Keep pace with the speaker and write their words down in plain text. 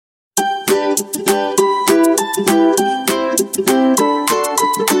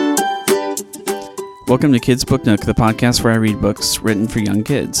Welcome to Kids Book Nook, the podcast where I read books written for young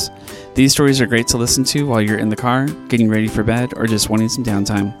kids. These stories are great to listen to while you're in the car, getting ready for bed, or just wanting some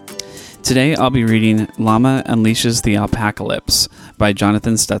downtime. Today I'll be reading Llama Unleashes the Alpacalypse by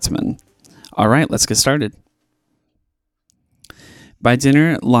Jonathan Stutzman. Alright, let's get started. By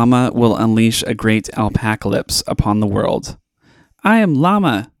dinner, Llama will unleash a great alpacalypse upon the world. I am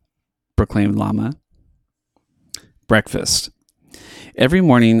Llama, proclaimed Llama. Breakfast. Every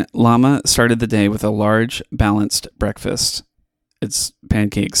morning, Llama started the day with a large, balanced breakfast. It's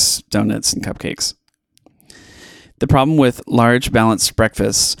pancakes, donuts, and cupcakes. The problem with large, balanced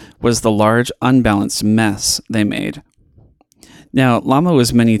breakfasts was the large, unbalanced mess they made. Now, Llama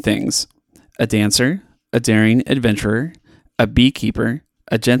was many things: a dancer, a daring adventurer, a beekeeper,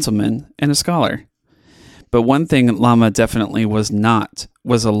 a gentleman, and a scholar. But one thing Llama definitely was not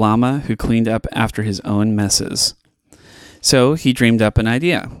was a llama who cleaned up after his own messes. So he dreamed up an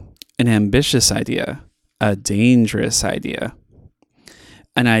idea, an ambitious idea, a dangerous idea.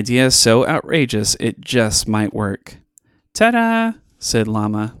 An idea so outrageous it just might work. Ta-da, said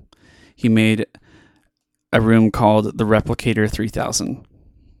Llama. He made a room called the Replicator 3000.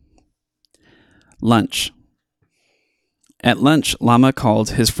 Lunch. At lunch, Llama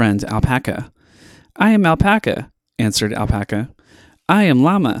called his friend Alpaca. I am Alpaca, answered Alpaca. I am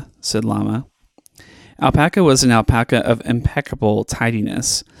Llama, said Llama. Alpaca was an alpaca of impeccable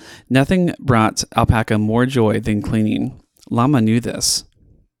tidiness. Nothing brought Alpaca more joy than cleaning. Llama knew this.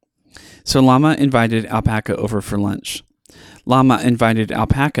 So Llama invited Alpaca over for lunch. Llama invited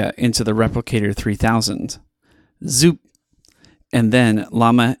Alpaca into the Replicator 3000. Zoop! And then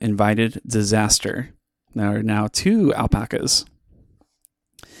Llama invited disaster. There are now 2 alpacas.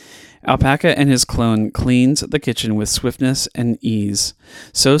 Alpaca and his clone cleaned the kitchen with swiftness and ease,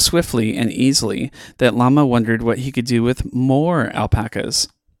 so swiftly and easily that Llama wondered what he could do with more alpacas.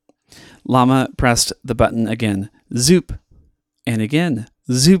 Llama pressed the button again, zoop, and again,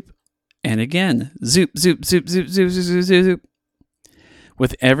 zoop, and again, zoop, zoop, zoop, zoop, zoop, zoop, zoop, zoop, zoop.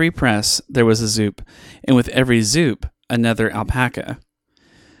 With every press, there was a zoop, and with every zoop, another alpaca.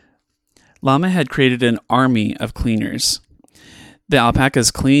 Llama had created an army of cleaners. The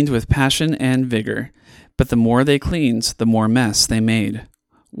alpacas cleaned with passion and vigor, but the more they cleaned, the more mess they made.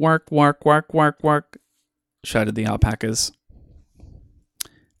 Wark, wark, wark, wark, wark, shouted the alpacas.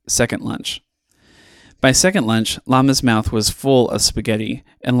 Second lunch. By second lunch, Llama's mouth was full of spaghetti,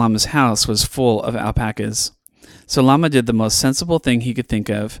 and Llama's house was full of alpacas. So Llama did the most sensible thing he could think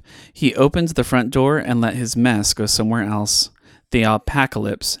of. He opened the front door and let his mess go somewhere else. The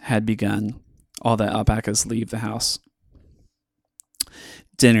alpacalypse had begun. All the alpacas leave the house.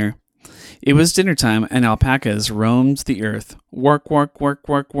 Dinner. It was dinner time, and alpacas roamed the earth. Work, work, work,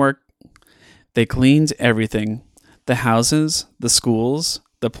 work, work. They cleaned everything. The houses, the schools,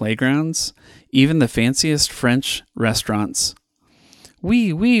 the playgrounds, even the fanciest French restaurants.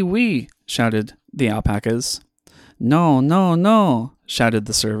 Oui, oui, oui, shouted the alpacas. No, no, no, shouted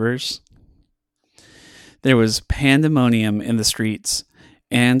the servers. There was pandemonium in the streets,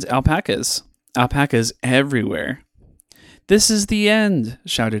 and alpacas everywhere. This is the end,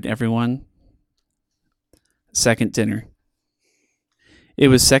 shouted everyone. Second dinner. It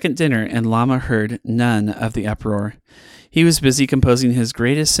was second dinner, and Llama heard none of the uproar. He was busy composing his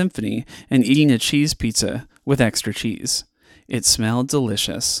greatest symphony and eating a cheese pizza with extra cheese. It smelled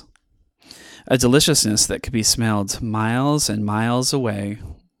delicious. A deliciousness that could be smelled miles and miles away.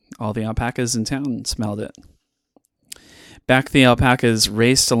 All the alpacas in town smelled it. Back the alpacas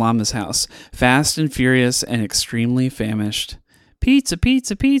raced to Llama's house, fast and furious and extremely famished. Pizza,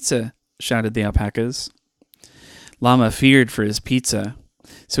 pizza, pizza, shouted the alpacas. Llama feared for his pizza,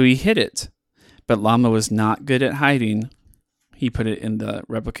 so he hid it. But Llama was not good at hiding. He put it in the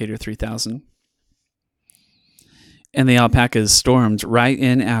Replicator 3000. And the alpacas stormed right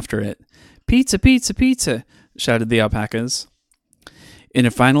in after it. Pizza, pizza, pizza, shouted the alpacas. In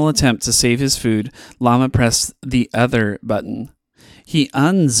a final attempt to save his food, Llama pressed the other button. He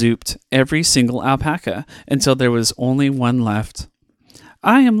unzooped every single alpaca until there was only one left.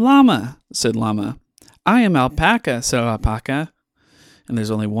 I am Llama, said Llama. I am Alpaca, said Alpaca. And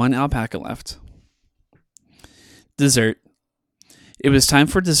there's only one alpaca left. Dessert. It was time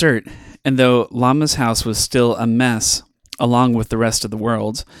for dessert, and though Llama's house was still a mess, along with the rest of the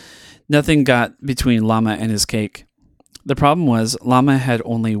world, nothing got between Llama and his cake. The problem was Llama had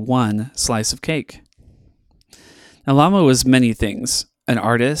only one slice of cake. Now, Llama was many things: an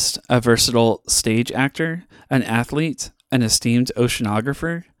artist, a versatile stage actor, an athlete, an esteemed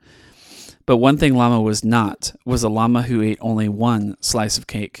oceanographer. But one thing Llama was not was a llama who ate only one slice of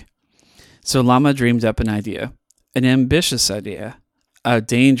cake. So Llama dreamed up an idea, an ambitious idea, a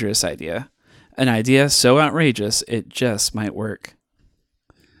dangerous idea, an idea so outrageous it just might work.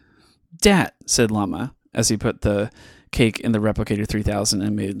 "Dat," said Llama, as he put the cake in the Replicator 3000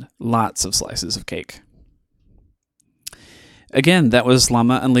 and made lots of slices of cake. Again, that was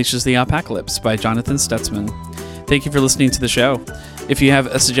Llama Unleashes the Alpacalypse by Jonathan Stutzman. Thank you for listening to the show. If you have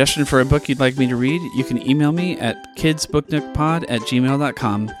a suggestion for a book you'd like me to read, you can email me at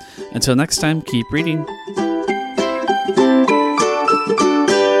kidsbooknookpod@gmail.com. Until next time, keep reading.